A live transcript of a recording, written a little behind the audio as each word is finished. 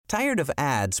Tired of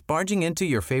ads barging into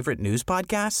your favorite news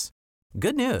podcasts?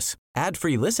 Good news.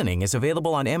 Ad-free listening is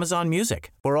available on Amazon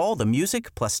Music for all the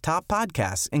music plus top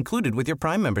podcasts included with your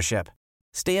Prime membership.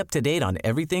 Stay up to date on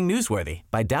everything newsworthy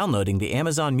by downloading the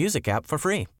Amazon Music app for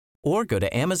free or go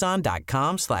to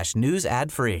amazon.com/news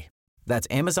ad free. That's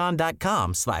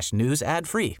amazon.com/news ad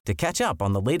free to catch up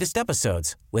on the latest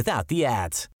episodes without the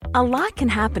ads. A lot can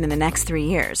happen in the next 3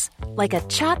 years. Like a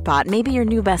chatbot may be your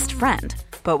new best friend.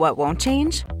 But what won't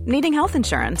change? Needing health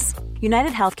insurance.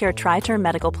 United Healthcare Tri-Term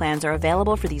Medical Plans are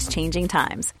available for these changing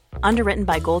times. Underwritten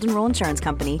by Golden Rule Insurance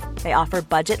Company, they offer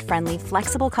budget-friendly,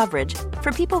 flexible coverage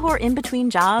for people who are in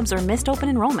between jobs or missed open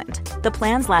enrollment. The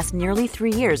plans last nearly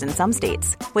 3 years in some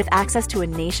states, with access to a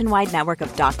nationwide network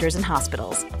of doctors and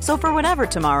hospitals. So for whatever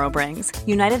tomorrow brings,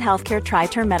 United Healthcare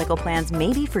Tri-Term Medical Plans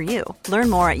may be for you.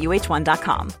 Learn more at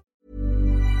uh1.com.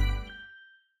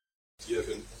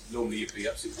 Jürgen, normally you'd be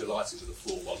absolutely delighted with the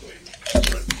 4-1 win.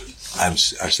 Brentford. I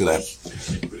still am.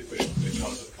 Really wish they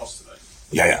tried at the cost today.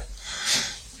 Yeah.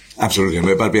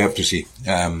 Absolutely. But we have to see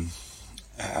how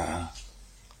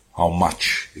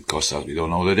much it costs us. We don't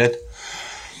know that yet.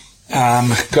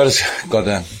 Curtis got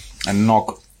a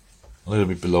knock a little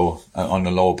bit below, on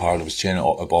the lower part of his chin,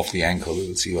 above the ankle.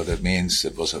 We'll see what that means.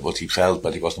 It was what he felt,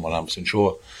 but he wasn't 100%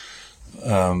 sure.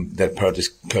 That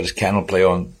Curtis cannot play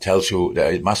on tells you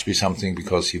that it must be something,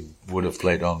 because he would have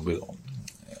played on with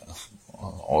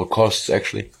all costs,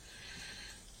 actually.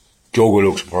 Diogo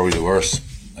looks probably the worst.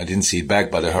 I didn't see it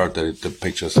back, but I heard that the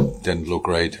pictures didn't look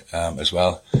great as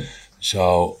well.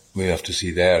 So we have to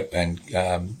see there. And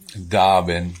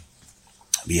Darwin,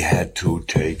 we had to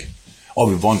take,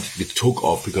 we took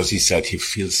off because he said he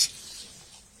feels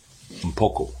un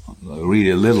poco,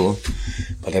 really a little,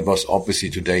 but that was obviously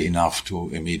today enough to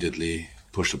immediately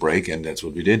push the brake, and that's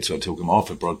what we did. So I took him off.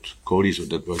 I brought Cody, so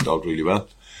that worked out really well.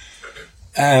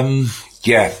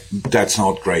 Yeah, that's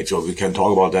not great. So we can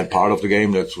talk about that part of the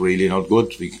game. That's really not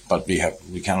good. But we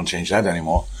cannot change that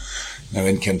anymore. And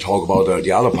we can talk about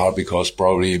the other part, because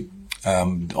probably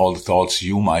all the thoughts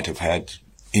you might have had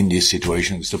in these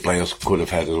situations, the players could have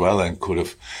had as well, and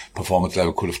performance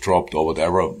level could have dropped or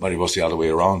whatever. But it was the other way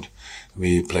around.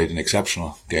 We played an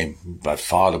exceptional game, by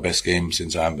far the best game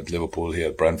since I'm at Liverpool here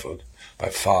at Brentford, by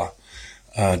far.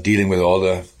 Dealing with all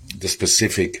the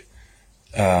specific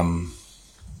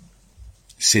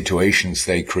situations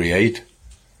they create,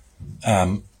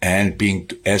 and being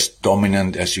as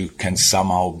dominant as you can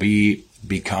somehow be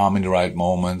calm in the right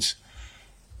moments,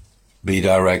 be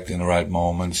direct in the right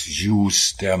moments,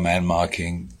 use their man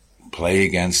marking, play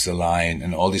against the line,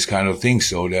 and all these kind of things.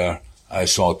 So there, I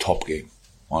saw a top game,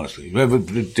 honestly.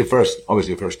 The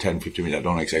first 10, 15 minutes, I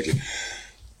don't know exactly.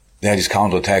 They had these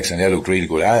counter-attacks, and they looked really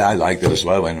good. I liked it as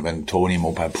well when Tony,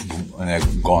 Mopai, and they're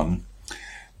gone.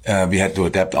 We had to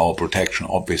adapt our protection,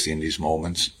 obviously, in these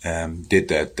moments. Did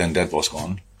that, then that was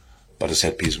gone. But the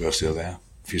set piece were still there.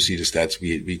 If you see the stats,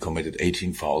 we committed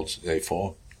 18 fouls, they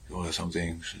 4, or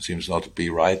something seems not to be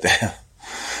right there.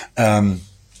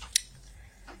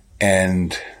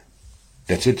 And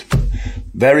that's it.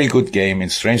 Very good game in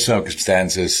strange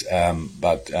circumstances,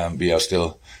 but we are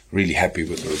still really happy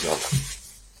with the result.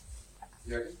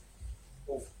 Yeah,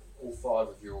 all 5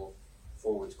 of your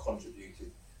forwards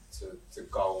contributed to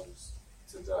goals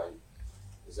today.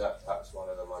 Is that perhaps one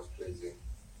of the most pleasing?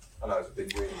 I know it's a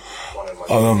big win.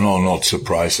 I'm not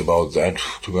surprised about that.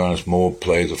 To be honest, Mo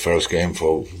played the first game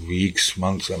for weeks,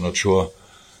 months, I'm not sure.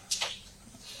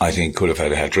 I think could have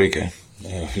had a hat-trick.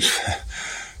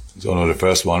 So no, the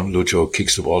first one, Lucho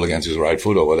kicks the ball against his right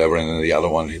foot or whatever, and then the other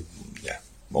one,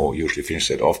 Mo usually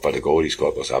finished it off, but the goal he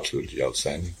scored was absolutely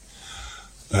outstanding.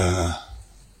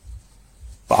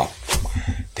 But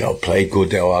they'll play good.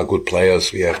 They are good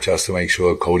players. We have just to make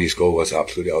sure Cody's goal was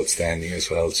absolutely outstanding as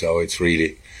well. So it's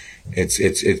really,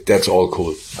 that's all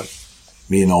cool. But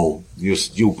we know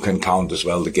you can count as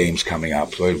well the games coming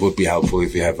up. So it would be helpful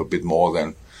if we have a bit more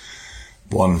than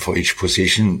one for each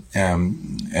position.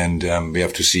 And we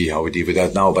have to see how we deal with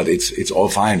that now. But it's all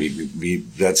fine. We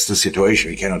that's the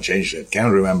situation. We cannot change that.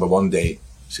 Cannot remember one day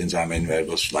since I'm in where it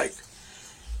was like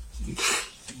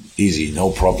easy, no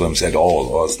problems at all,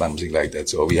 or something like that.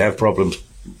 So we have problems,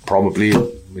 probably.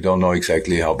 We don't know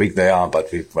exactly how big they are, but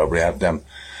we probably have them.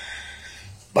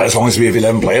 But as long as we have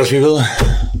 11 players, we will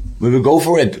go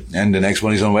for it. And the next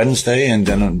one is on Wednesday, and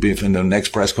then in the next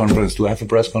press conference, do I have a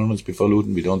press conference before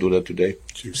Luton? We don't do that today.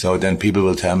 Sure. So then people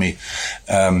will tell me,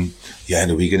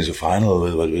 the weekend is a final,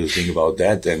 what do you think about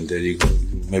that? And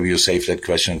maybe you save that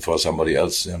question for somebody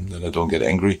else, and then I don't get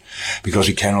angry, because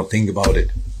we cannot think about it.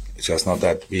 It's just not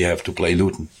that. We have to play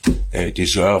Luton. They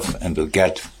deserve and will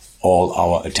get all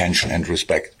our attention and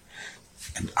respect.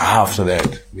 And after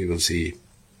that, we will see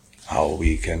how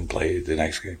we can play the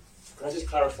next game. Can I just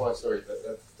clarify, sorry,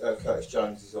 that Curtis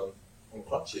Jones is on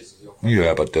crutches? Is he on crutches?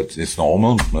 Yeah, but it's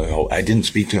normal. I didn't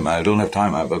speak to him. I don't have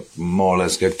time. I more or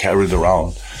less get carried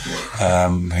around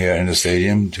here in the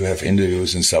stadium to have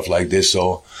interviews and stuff like this.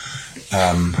 So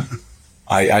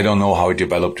I don't know how it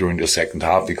developed during the second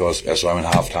half, because as I'm in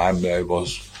half-time, it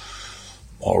was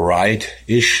all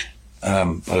right-ish.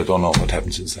 But I don't know what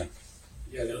happened since then.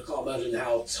 Yeah, I can't imagine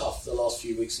how tough the last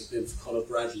few weeks have been for Conor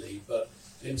Bradley, but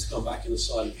for him to come back in a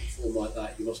silent form like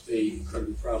that, you must be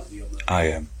incredibly proud of him on that.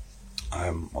 I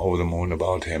am over the moon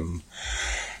about him.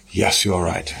 Yes, you're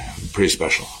right. Pretty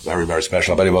special. Very, very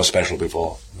special. But it was special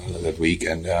before that week,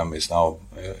 and it's now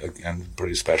again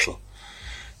pretty special.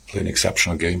 Played an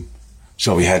exceptional game.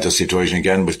 So we had a situation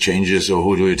again with changes. So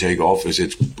who do you take off? Is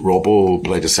it Robbo, who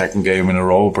played the second game in a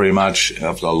row pretty much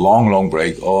after a long, long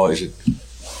break? Or is it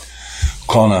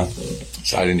Connor?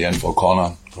 Side in the end for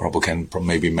Connor. Robbo can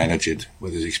maybe manage it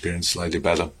with his experience slightly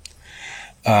better.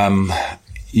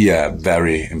 Yeah,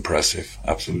 very impressive.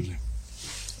 Absolutely.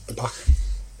 The back.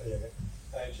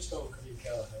 Just on Cody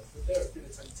Gallagher, would there have been a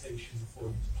temptation for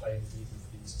him to play in either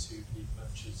of these two league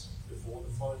matches before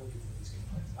the final, given that he's going to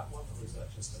play that one, or is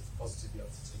that just a positive be able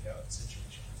to take out of the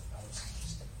situation?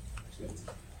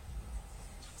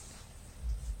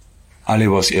 Ali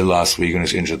was ill last week and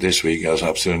is injured this week. There's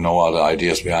absolutely no other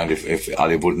ideas behind. If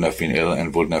Ali wouldn't have been ill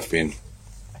and wouldn't have been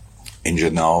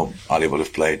injured now, Ali would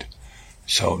have played.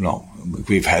 So no,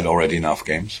 we've had already enough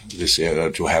games this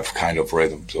year to have kind of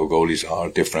rhythm. So goalies are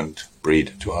a different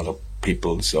breed to other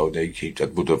people. So they keep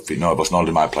that would have been, no, it was not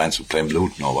in my plans to play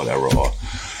Luton or whatever. Or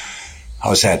how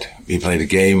I said, we play the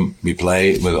game, we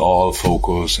play with all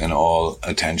focus and all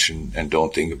attention and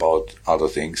don't think about other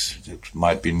things. It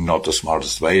might be not the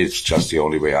smartest way. It's just the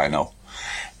only way I know.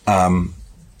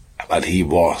 But he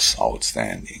was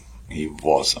outstanding.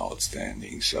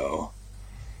 So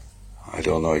I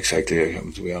don't know exactly,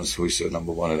 to be honest, who is the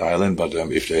number one at Ireland, but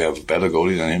if they have a better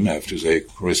goalie than him, I have to say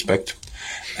respect.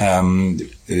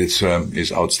 It's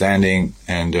outstanding,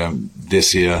 and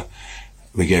this year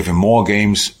we gave him more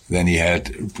games than he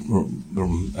had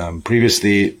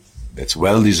previously. It's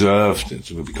well deserved. It's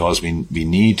because we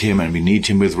need him, and we need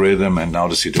him with rhythm, and now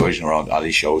the situation around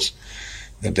Ali shows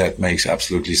that makes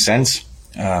absolutely sense.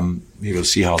 We will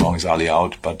see how long is Ali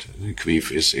out, but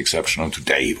Queef is exceptional.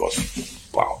 Today he was,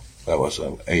 wow. That was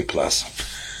an A+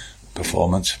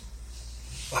 performance.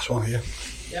 Last one here.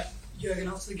 Yeah, Jurgen,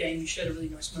 after the game, you shared a really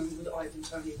nice moment with Ivan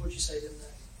Toney. What did you say to him there?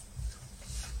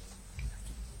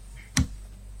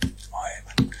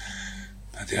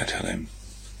 What did I tell him?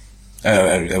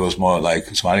 It was more like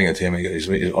smiling at him. He's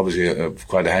obviously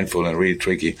quite a handful and really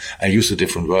tricky. I used a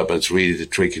different word, but it's really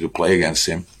tricky to play against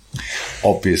him,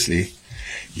 obviously.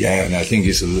 Yeah, and I think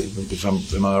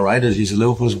am I right that he's a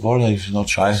Liverpool supporter? He's not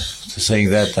shy to saying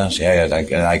that.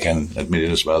 And I can admit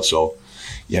it as well. So,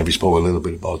 yeah, we spoke a little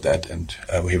bit about that, and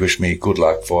he wished me good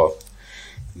luck for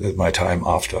my time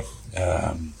after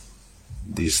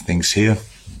these things here.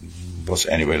 But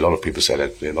anyway, a lot of people said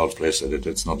it. A lot of players said it.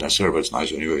 It's not necessary, but it's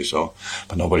nice anyway. So,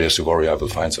 but nobody has to worry. I will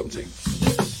find something,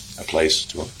 a place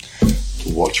to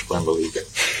watch Premier League.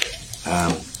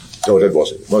 So that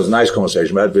was it. It was a nice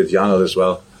conversation. We had with Janel as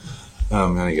well.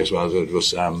 I think as well. So it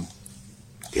was.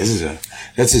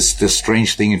 That's the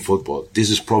strange thing in football. This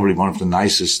is probably one of the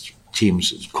nicest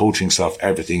teams, coaching staff,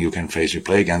 everything you can face. You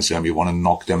play against them, you want to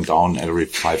knock them down every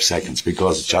 5 seconds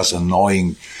because it's just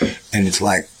annoying, and it's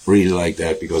like really like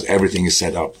that because everything is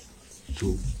set up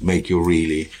to make you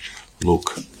really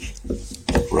look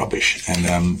rubbish.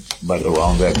 And but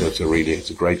around that, it's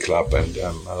a great club, and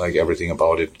I like everything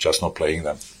about it. Just not playing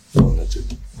them. So that's it.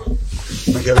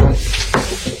 Thank you, everyone.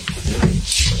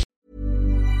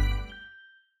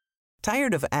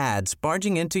 Tired of ads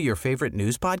barging into your favorite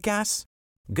news podcasts?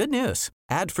 Good news.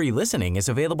 Ad-free listening is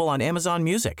available on Amazon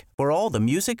Music for all the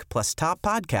music plus top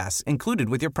podcasts included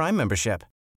with your Prime membership.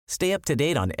 Stay up to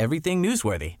date on everything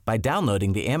newsworthy by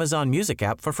downloading the Amazon Music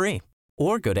app for free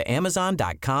or go to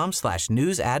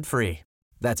amazon.com/news ad free.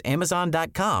 That's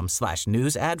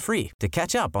amazon.com/news ad free to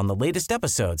catch up on the latest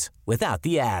episodes without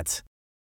the ads.